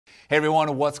Hey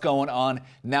everyone, what's going on?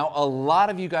 Now, a lot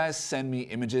of you guys send me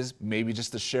images, maybe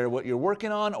just to share what you're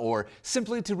working on or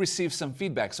simply to receive some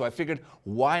feedback. So I figured,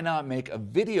 why not make a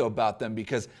video about them?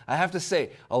 Because I have to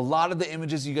say, a lot of the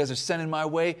images you guys are sending my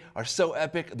way are so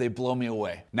epic, they blow me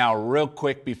away. Now, real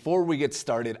quick, before we get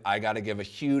started, I gotta give a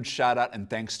huge shout out and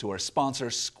thanks to our sponsor,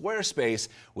 Squarespace.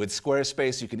 With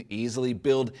Squarespace, you can easily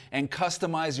build and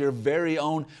customize your very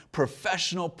own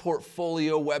professional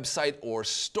portfolio website or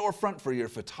storefront for your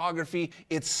photography.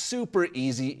 It's super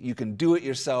easy. You can do it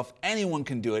yourself. Anyone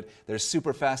can do it. They're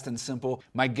super fast and simple.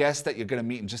 My guest that you're going to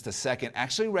meet in just a second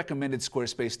actually recommended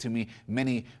Squarespace to me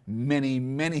many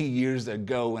years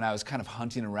ago when I was kind of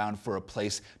hunting around for a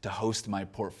place to host my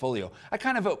portfolio. I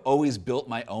kind of always built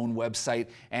my own website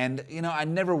and, I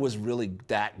never was really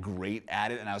that great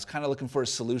at it, and I was kind of looking for a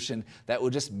solution that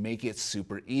would just make it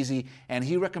super easy, and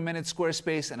he recommended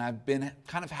Squarespace, and I've been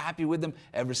kind of happy with them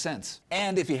ever since.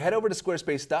 And if you head over to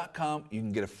squarespace.com, you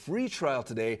can get a free trial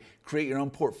today, create your own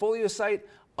portfolio site,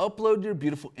 upload your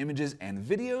beautiful images and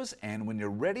videos, and when you're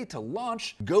ready to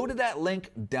launch, go to that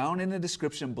link down in the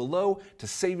description below to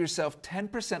save yourself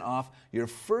 10% off your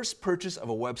first purchase of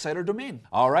a website or domain.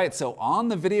 All right, so on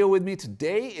the video with me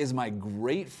today is my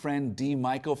great friend D.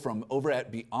 Michael from over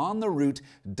at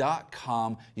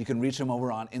beyondtheroute.com. You can reach him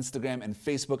over on Instagram and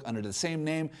Facebook under the same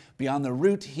name, Beyond the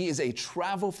Route. He is a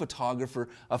travel photographer,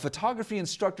 a photography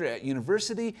instructor at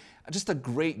university, just a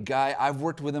great guy. I've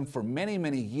worked with him for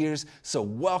many years, so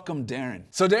welcome, Darren.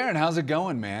 So Darren, how's it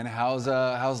going, man?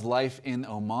 How's life in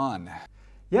Oman?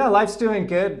 Yeah, life's doing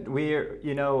good.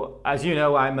 As you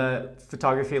know, I'm a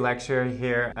photography lecturer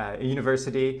here at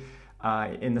university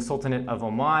in the Sultanate of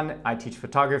Oman. I teach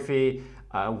photography.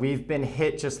 We've been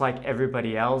hit just like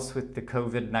everybody else with the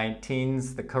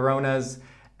COVID-19s, the coronas,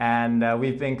 and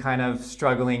we've been kind of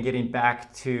struggling getting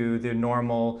back to the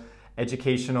normal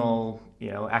educational,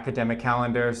 academic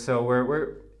calendar. So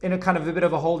we're in a kind of a bit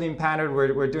of a holding pattern.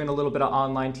 We're doing a little bit of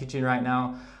online teaching right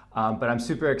now, but I'm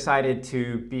super excited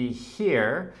to be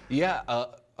here. Yeah,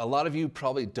 a lot of you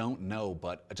probably don't know,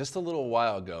 but just a little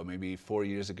while ago, maybe 4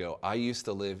 years ago, I used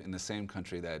to live in the same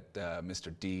country that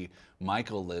Mr. D.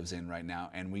 Michael lives in right now,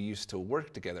 and we used to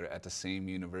work together at the same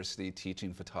university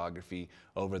teaching photography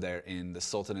over there in the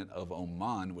Sultanate of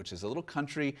Oman, which is a little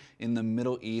country in the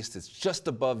Middle East. It's just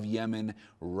above Yemen,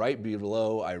 right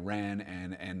below Iran,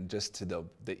 and just to the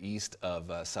east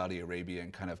of Saudi Arabia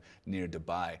and kind of near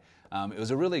Dubai. It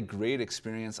was a really great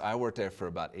experience. I worked there for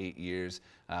about 8 years.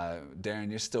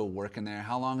 Darren, you're still working there.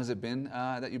 How long has it been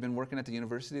that you've been working at the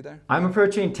university there? I'm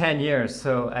approaching 10 years,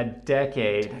 so a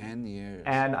decade. 10 years.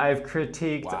 And I've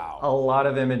critiqued Wow. a lot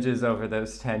of images over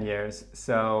those 10 years.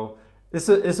 So this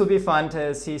will be fun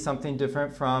to see something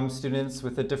different from students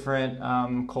with a different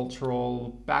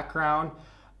cultural background.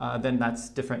 Then that's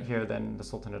different here than the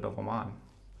Sultanate of Oman.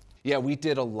 Yeah, we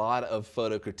did a lot of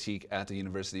photo critique at the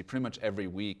university. Pretty much every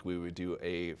week we would do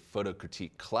a photo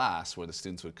critique class where the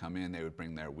students would come in, they would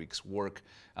bring their week's work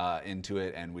into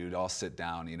it, and we would all sit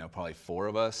down, probably 4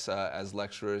 of us as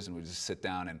lecturers, and we'd just sit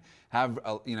down and have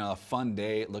a fun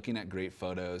day looking at great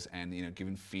photos and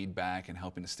giving feedback and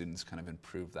helping the students kind of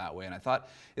improve that way. And I thought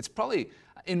it's probably,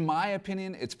 in my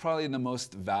opinion, it's probably the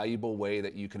most valuable way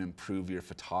that you can improve your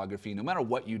photography, no matter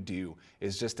what you do,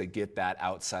 is just to get that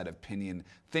outside opinion,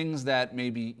 things that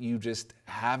maybe you just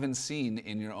haven't seen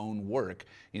in your own work,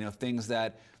 things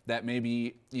that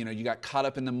maybe you got caught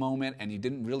up in the moment and you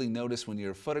didn't really notice when you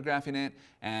were photographing it,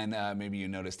 and maybe you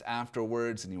noticed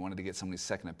afterwards and you wanted to get somebody's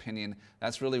second opinion.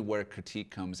 That's really where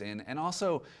critique comes in. And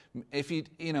also, if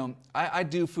I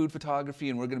do food photography,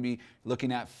 and we're going to be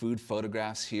looking at food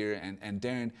photographs here, and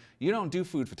Darren, you don't do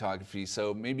food photography,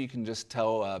 so maybe you can just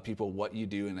tell people what you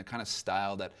do and the kind of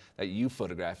style that you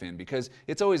photograph in, because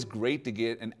it's always great to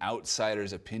get an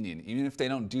outsider's opinion, even if they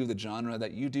don't do the genre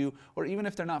that you do, or even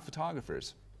if they're not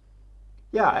photographers.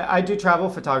 Yeah, I do travel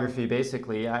photography,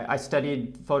 basically. I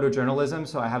studied photojournalism,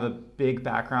 so I have a big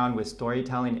background with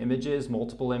storytelling images,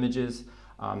 multiple images,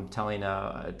 telling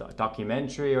a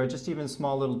documentary, or just even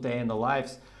small little day in the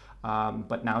lives.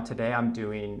 But now today I'm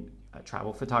doing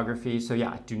travel photography. So yeah,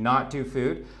 I do not do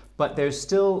food, but there's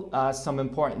still some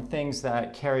important things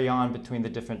that carry on between the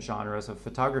different genres of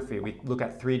photography. We look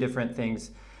at 3 different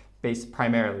things based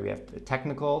primarily. We have the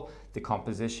technical, the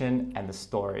composition, and the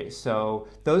story. So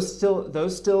those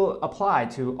still apply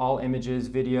to all images,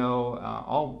 video,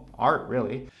 all art,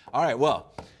 really. All right,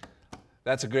 well,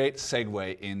 that's a great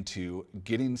segue into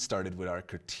getting started with our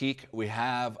critique. We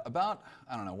have about,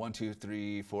 1, 2,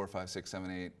 3, 4, 5, 6,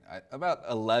 7, 8, about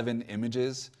 11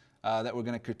 images that we're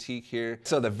going to critique here.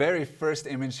 So the very first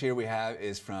image here we have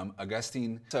is from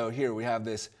Agustin. So here we have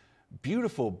this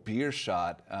beautiful beer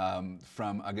shot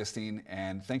from Agustin,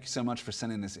 and thank you so much for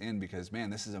sending this in because, man,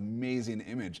 this is an amazing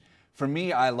image. For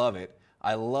me, I love it.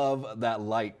 I love that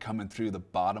light coming through the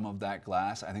bottom of that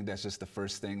glass. I think that's just the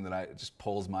first thing that just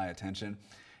pulls my attention.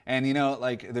 And you know,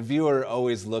 like the viewer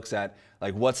always looks at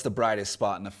like what's the brightest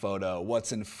spot in the photo,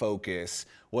 what's in focus,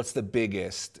 what's the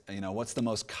biggest, you know, what's the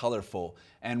most colorful.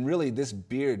 And really this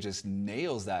beer just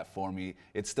nails that for me.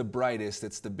 It's the brightest,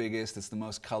 it's the biggest, it's the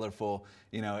most colorful.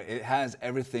 You know, it has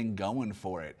everything going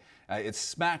for it. It's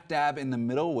smack dab in the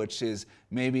middle, which is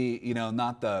maybe, you know,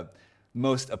 not the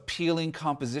most appealing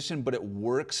composition, but it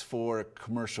works for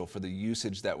commercial, for the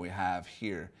usage that we have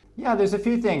here. Yeah, there's a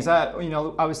few things. You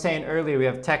know, I was saying earlier, we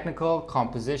have technical,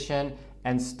 composition,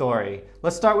 and story.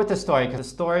 Let's start with the story, because the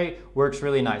story works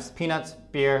really nice. Peanuts,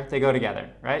 beer, they go together,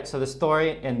 right? So the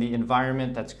story and the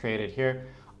environment that's created here,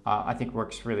 I think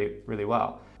works really, really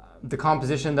well. The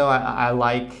composition, though, I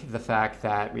like the fact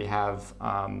that we have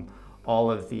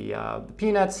all of the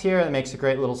peanuts here. That makes a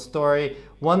great little story.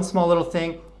 One small little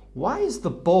thing, why is the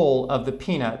bowl of the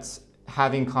peanuts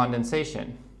having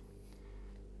condensation?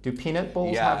 Do peanut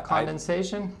bowls have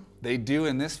condensation? They do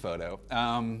in this photo.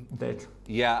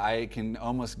 Yeah, I can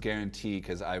almost guarantee,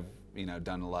 because I've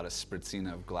done a lot of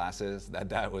spritzing of glasses,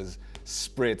 that was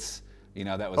spritz,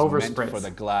 that was meant for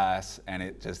the glass, and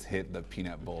it just hit the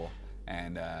peanut bowl,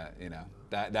 and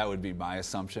that would be my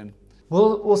assumption.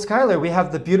 Well, Skylar, we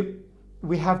have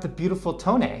the beautiful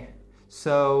tone,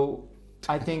 so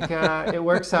I think it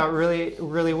works out really,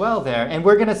 really well there, and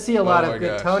we're going to see a lot of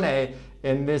good tone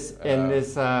in this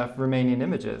remaining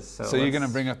images. So you're going to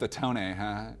bring up the tone,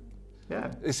 huh? Yeah.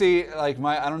 You see, like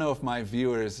I don't know if my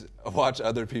viewers watch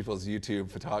other people's YouTube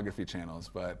photography channels,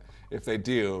 but if they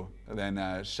do,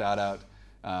 then shout out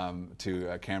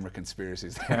to Camera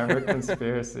Conspiracies. Camera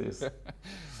Conspiracies.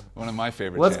 One of my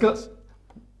favorite channels.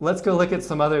 Let's go look at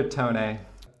some other tone.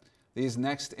 These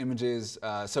next images,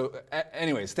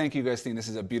 anyways, thank you, Agustin. This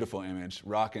is a beautiful image.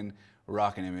 Rockin'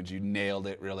 image. You nailed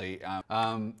it, really.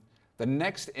 The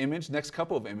next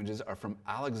couple of images are from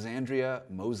Alexandria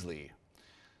Moseley.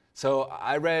 So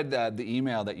I read the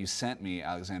email that you sent me,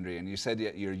 Alexandria, and you said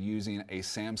that you're using a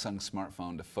Samsung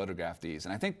smartphone to photograph these.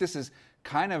 And I think this is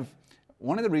kind of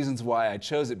one of the reasons why I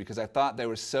chose it, because I thought they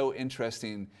were so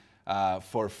interesting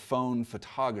for phone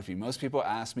photography. Most people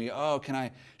ask me, "Oh, can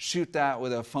I shoot that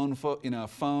with a phone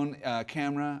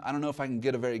camera?" I don't know if I can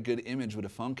get a very good image with a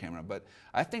phone camera, but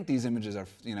I think these images are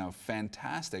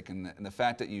fantastic, and the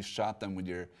fact that you shot them with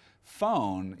your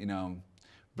phone,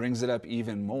 brings it up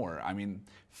even more. I mean,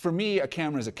 for me, a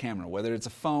camera is a camera, whether it's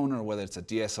a phone or whether it's a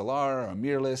DSLR or a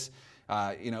mirrorless.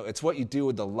 It's what you do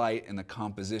with the light and the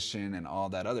composition and all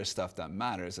that other stuff that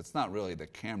matters. It's not really the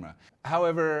camera.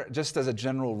 However, just as a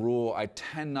general rule, I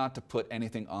tend not to put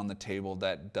anything on the table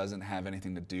that doesn't have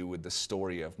anything to do with the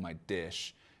story of my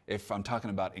dish, if I'm talking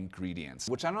about ingredients,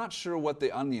 which I'm not sure what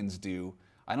the onions do.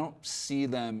 I don't see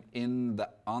them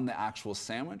on the actual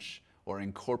sandwich or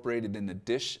incorporated in the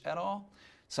dish at all.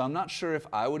 So I'm not sure if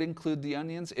I would include the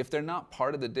onions. If they're not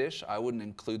part of the dish, I wouldn't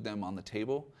include them on the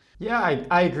table. Yeah,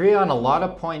 I agree on a lot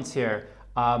of points here.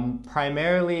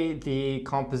 Primarily, the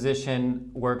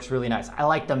composition works really nice. I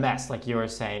like the mess, like you were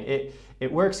saying. It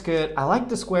works good. I like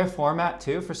the square format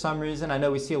too, for some reason. I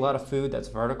know we see a lot of food that's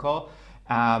vertical.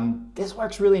 This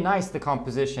works really nice, the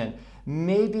composition.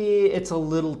 Maybe it's a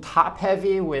little top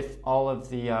heavy with all of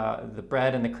the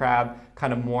bread and the crab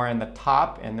kind of more in the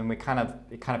top, and then it kind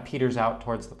of peters out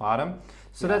towards the bottom.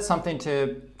 So that's something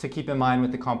to keep in mind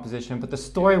with the composition. But the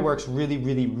story works really,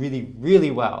 really, really,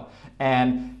 really well.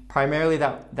 And primarily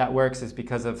that works is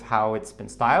because of how it's been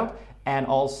styled, and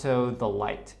also the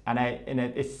light.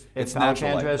 If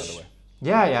Alexandria,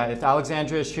 if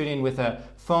Alexandria is shooting with a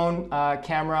phone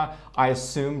camera, I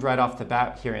assumed right off the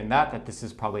bat hearing that this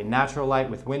is probably natural light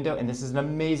with window, and this is an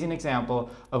amazing example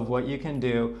of what you can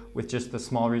do with just the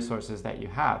small resources that you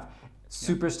have.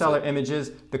 Super stellar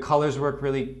images. The colors work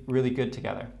really, really good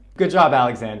together. Good job,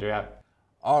 Alexandria.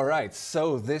 All right,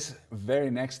 so this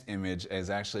very next image is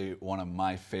actually one of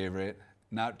my favorite,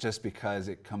 not just because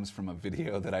it comes from a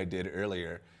video that I did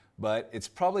earlier, but it's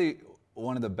probably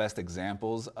one of the best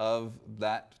examples of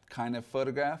that kind of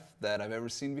photograph that I've ever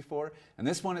seen before. And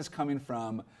this one is coming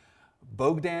from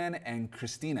Bogdan and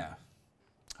Cristina.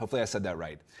 Hopefully I said that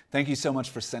right. Thank you so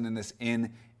much for sending this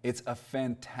in. It's a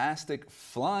fantastic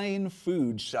flying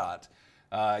food shot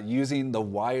using the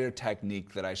wire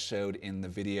technique that I showed in the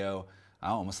video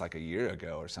almost like a year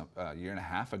ago or a year and a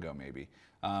half ago maybe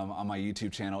on my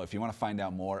YouTube channel. If you want to find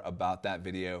out more about that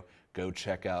video, go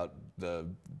check out the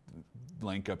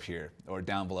link up here or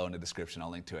down below in the description.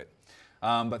 I'll link to it.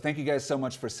 But thank you guys so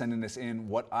much for sending this in.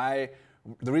 What I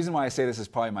The reason why I say this is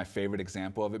probably my favorite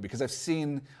example of it, because I've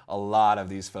seen a lot of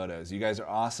these photos. You guys are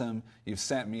awesome. You've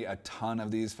sent me a ton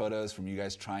of these photos from you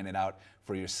guys trying it out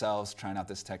for yourselves, trying out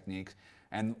this technique.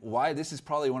 And why this is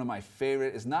probably one of my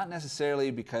favorite is not necessarily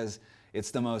because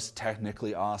it's the most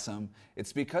technically awesome.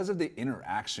 It's because of the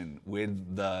interaction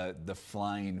with the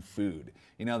flying food.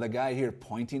 You know, the guy here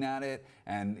pointing at it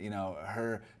and, you know,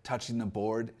 her touching the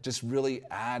board just really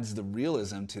adds the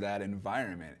realism to that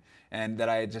environment, and that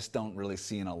I just don't really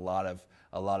see in a lot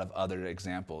of other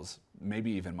examples,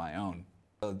 maybe even my own.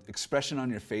 The expression on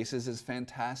your faces is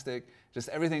fantastic. Just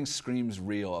everything screams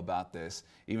real about this,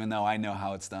 even though I know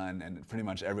how it's done and pretty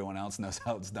much everyone else knows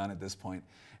how it's done at this point.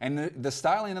 And the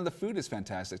styling of the food is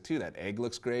fantastic too. That egg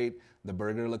looks great, the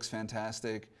burger looks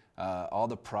fantastic, all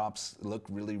the props look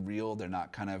really real. They're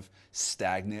not kind of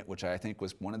stagnant, which I think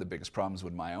was one of the biggest problems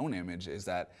with my own image, is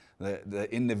that the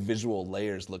individual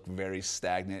layers look very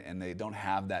stagnant and they don't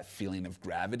have that feeling of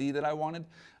gravity that I wanted.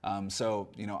 So,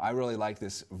 you know, I really like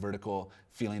this vertical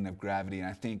feeling of gravity, and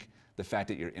I think the fact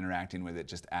that you're interacting with it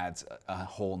just adds a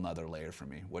whole nother layer for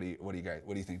me. What do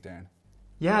you think, Darren?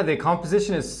 Yeah, the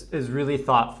composition is really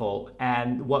thoughtful,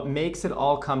 and what makes it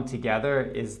all come together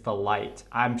is the light.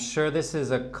 I'm sure this is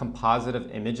a composite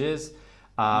of images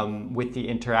with the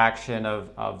interaction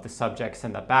of the subjects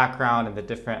in the background and the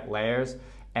different layers.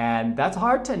 And that's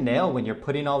hard to nail when you're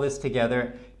putting all this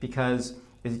together, because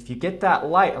if you get that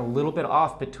light a little bit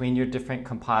off between your different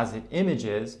composite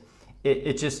images,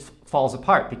 it just falls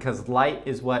apart, because light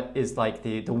is what is like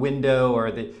the window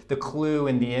or the clue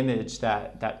in the image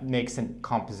that makes a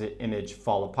composite image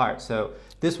fall apart. So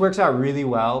this works out really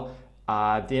well.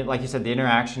 Like you said, the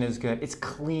interaction is good. It's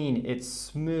clean, it's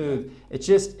smooth, it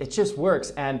just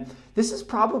works. And this is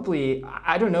probably,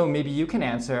 I don't know, maybe you can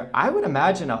answer. I would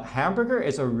imagine a hamburger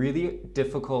is a really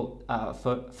difficult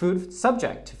food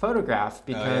subject to photograph,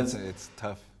 because it's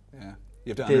tough. Yeah,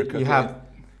 you have to undercook it.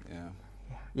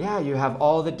 Yeah, you have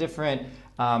all the different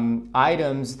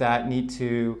items that need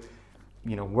to,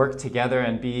 you know, work together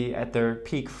and be at their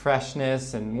peak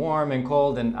freshness and warm and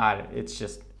cold, and it's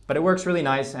just, but it works really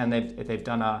nice, and they've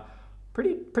done a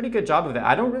pretty good job of it.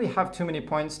 I don't really have too many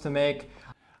points to make.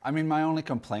 I mean, my only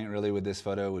complaint really with this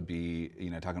photo would be, you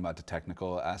know, talking about the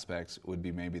technical aspects, would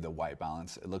be maybe the white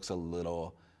balance. It looks a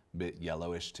little bit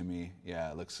yellowish to me.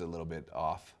 Yeah, it looks a little bit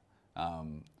off.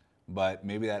 But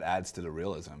maybe that adds to the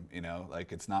realism, you know,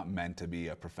 like it's not meant to be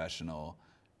a professional,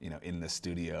 you know, in the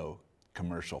studio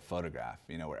commercial photograph,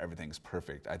 you know, where everything's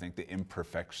perfect. I think the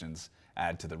imperfections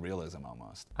add to the realism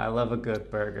almost. I love a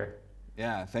good burger.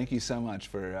 Yeah, thank you so much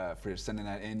for sending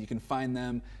that in. You can find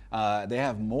them. They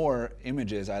have more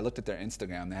images. I looked at their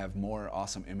Instagram. They have more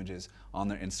awesome images on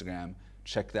their Instagram.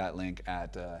 Check that link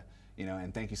at, you know,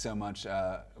 and thank you so much,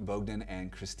 Bogdan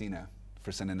and Cristina,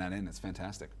 for sending that in. It's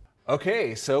fantastic.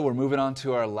 Okay, so we're moving on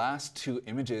to our last two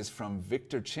images from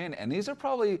Victor Chin, and these are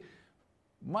probably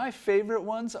my favorite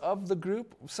ones of the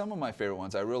group. Some of my favorite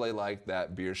ones. I really like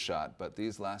that beer shot, but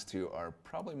these last two are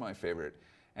probably my favorite.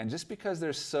 And just because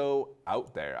they're so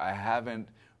out there, I haven't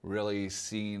really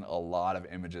seen a lot of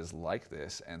images like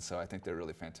this, and so I think they're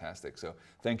really fantastic. So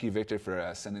thank you, Victor,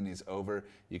 for sending these over.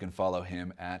 You can follow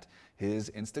him at his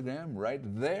Instagram right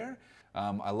there.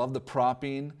 I love the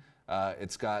propping.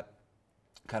 It's got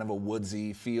kind of a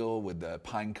woodsy feel with the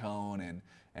pine cone,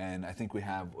 and I think we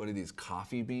have, what are these,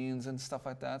 coffee beans and stuff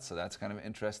like that, so that's kind of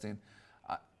interesting.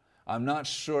 I'm not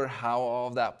sure how all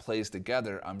of that plays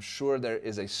together. I'm sure there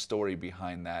is a story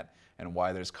behind that and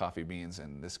why there's coffee beans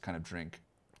and this kind of drink.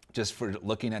 Just for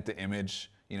looking at the image,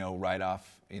 you know, right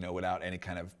off, you know, without any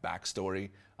kind of backstory,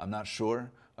 I'm not sure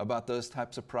about those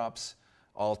types of props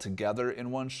all together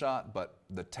in one shot, but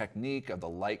the technique of the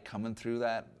light coming through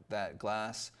that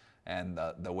glass and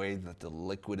the way that the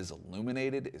liquid is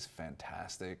illuminated is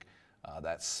fantastic.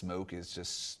 That smoke is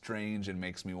just strange and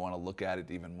makes me want to look at it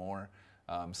even more.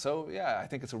 So yeah, I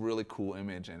think it's a really cool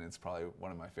image, and it's probably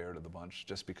one of my favorite of the bunch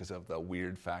just because of the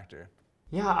weird factor.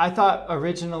 Yeah, I thought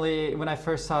originally when I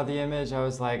first saw the image, I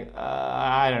was like,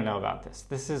 I don't know about this.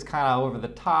 This is kind of over the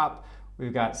top.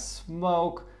 We've got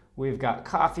smoke, we've got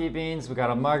coffee beans, we've got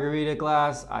a margarita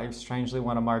glass. I strangely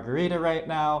want a margarita right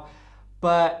now.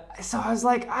 But so I was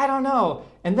like, I don't know.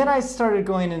 And then I started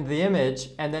going into the image,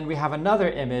 and then we have another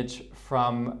image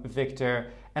from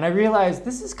Victor, and I realized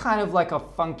this is kind of like a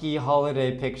funky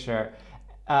holiday picture.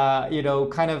 You know,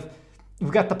 kind of,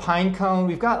 we've got the pine cone,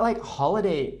 we've got like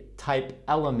holiday type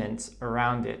elements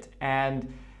around it.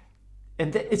 And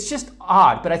it's just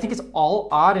odd, but I think it's all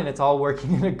odd and it's all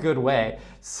working in a good way.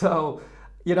 So,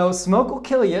 you know, smoke will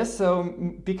kill you, so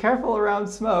be careful around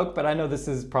smoke, but I know this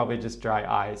is probably just dry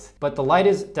eyes. But the light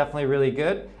is definitely really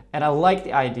good, And I like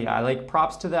the idea. I like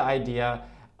props to the idea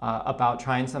about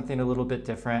trying something a little bit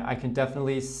different. I can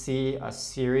definitely see a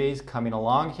series coming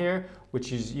along here,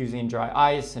 which is using dry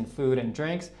ice and food and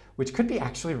drinks, which could be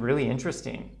actually really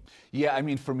interesting. Yeah, I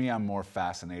mean, for me, I'm more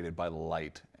fascinated by the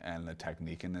light and the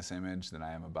technique in this image than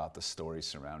I am about the story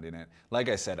surrounding it. Like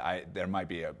I said, there might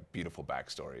be a beautiful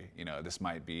backstory. You know, this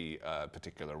might be a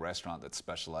particular restaurant that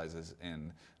specializes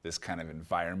in this kind of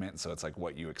environment, so it's like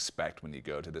what you expect when you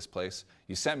go to this place.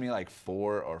 You sent me like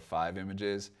 4 or 5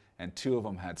 images, and 2 of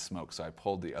them had smoke, so I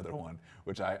pulled the other one,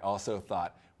 which I also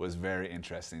thought was very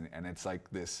interesting, and it's like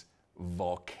this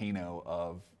volcano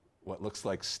of what looks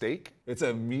like steak. It's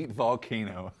a meat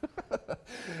volcano.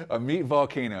 A meat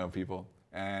volcano, people.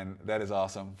 And that is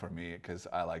awesome for me because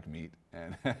I like meat.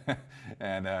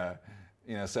 And,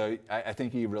 you know, so I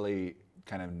think he really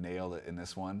kind of nailed it in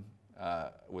this one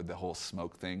with the whole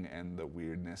smoke thing and the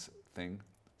weirdness thing.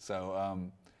 So,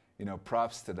 you know,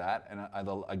 props to that. And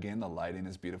again, the lighting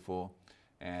is beautiful.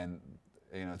 And,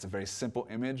 you know, it's a very simple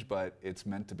image, but it's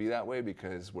meant to be that way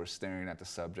because we're staring at the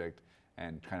subject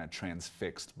and kind of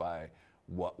transfixed by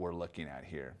what we're looking at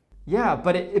here. Yeah,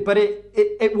 but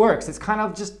it works. It's kind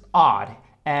of just odd.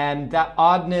 And that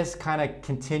oddness kind of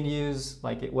continues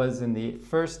like it was in the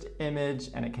first image,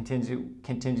 and it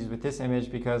continues with this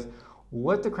image because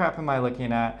what the crap am I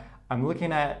looking at? I'm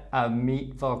looking at a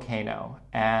meat volcano.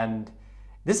 And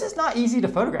this is not easy to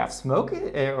photograph. Smoke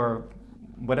or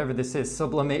whatever this is,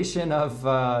 sublimation of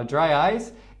dry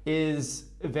ice is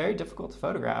very difficult to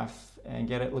photograph and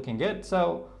get it looking good.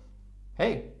 So,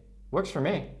 hey, works for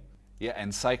me. Yeah,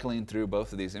 and cycling through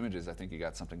both of these images, I think you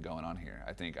got something going on here.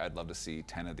 I think I'd love to see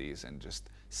 10 of these and just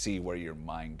see where your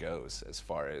mind goes as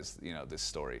far as, you know, this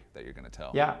story that you're going to tell.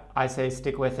 Yeah, I say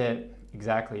stick with it.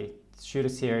 Exactly. Shoot a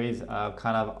series of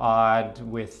kind of odd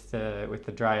with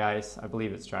the dry ice. I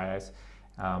believe it's dry ice.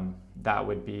 That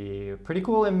would be pretty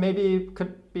cool and maybe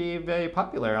could be very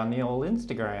popular on the old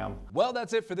Instagram. Well,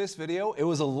 that's it for this video. It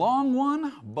was a long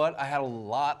one, but I had a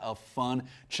lot of fun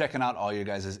checking out all your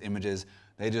guys' images.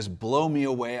 They just blow me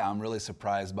away. I'm really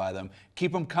surprised by them.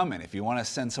 Keep them coming. If you want to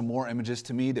send some more images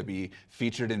to me to be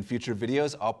featured in future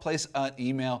videos, I'll place an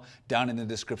email down in the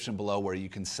description below where you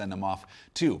can send them off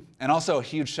too. And also a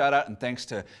huge shout out and thanks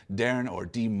to Darren or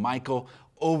D. Michael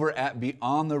over at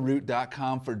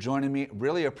beyondtheroute.com for joining me.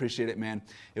 Really appreciate it, man.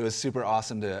 It was super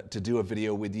awesome to do a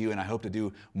video with you, and I hope to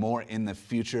do more in the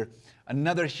future.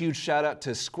 Another huge shout out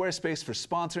to Squarespace for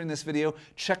sponsoring this video.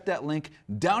 Check that link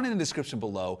down in the description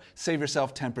below. Save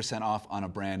yourself 10% off on a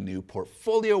brand new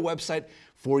portfolio website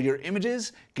for your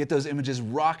images. Get those images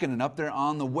rocking and up there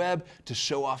on the web to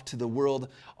show off to the world.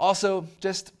 Also,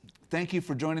 just thank you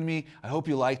for joining me. I hope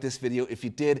you liked this video. If you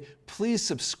did, please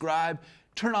subscribe.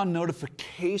 Turn on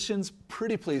notifications,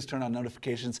 pretty please turn on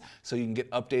notifications so you can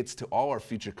get updates to all our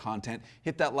future content.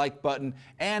 Hit that like button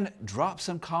and drop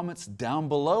some comments down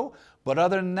below. But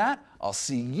other than that, I'll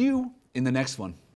see you in the next one.